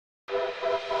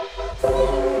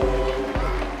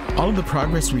All of the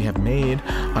progress we have made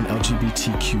on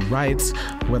LGBTQ rights,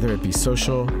 whether it be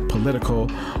social, political,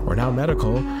 or now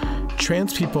medical,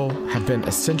 trans people have been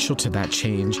essential to that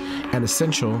change and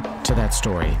essential to that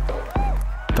story.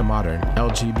 The modern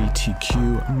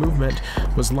LGBTQ movement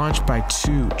was launched by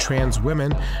two trans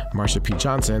women, Marsha P.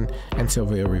 Johnson and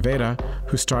Sylvia Rivera,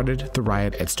 who started the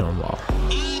riot at Stonewall.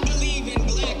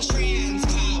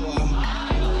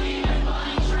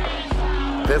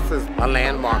 This is a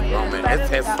landmark moment. It's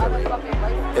history.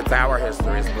 It's our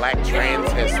history. It's Black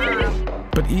trans history.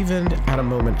 But even at a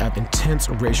moment of intense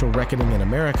racial reckoning in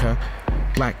America,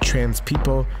 Black trans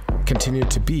people continue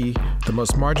to be the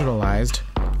most marginalized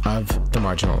of the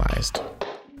marginalized.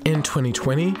 In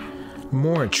 2020,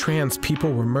 more trans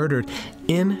people were murdered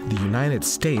in the United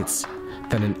States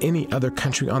than in any other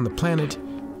country on the planet,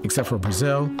 except for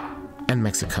Brazil and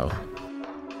Mexico.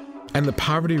 And the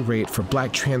poverty rate for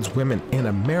Black trans women in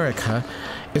America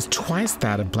is twice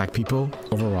that of Black people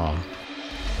overall.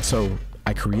 So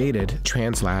I created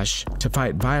TransLash to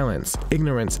fight violence,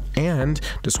 ignorance, and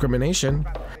discrimination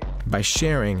by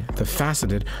sharing the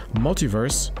faceted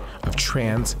multiverse of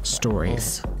trans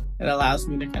stories. It allows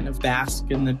me to kind of bask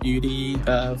in the beauty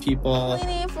of people.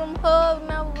 Leaning from hub,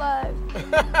 and I was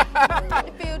like, I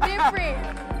feel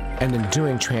different. And in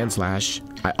doing TransLash,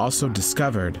 I also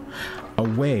discovered a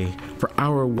way for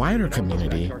our wider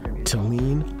community to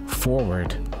lean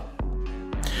forward,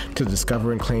 to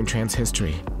discover and claim trans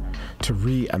history, to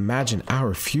reimagine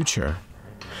our future,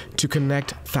 to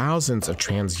connect thousands of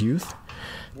trans youth,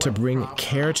 to bring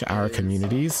care to our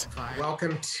communities.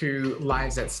 Welcome to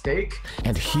Lives at Stake.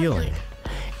 And healing.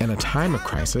 In a time of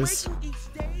crisis,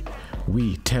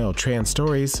 we tell trans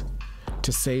stories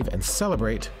to save and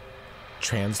celebrate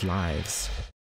trans lives.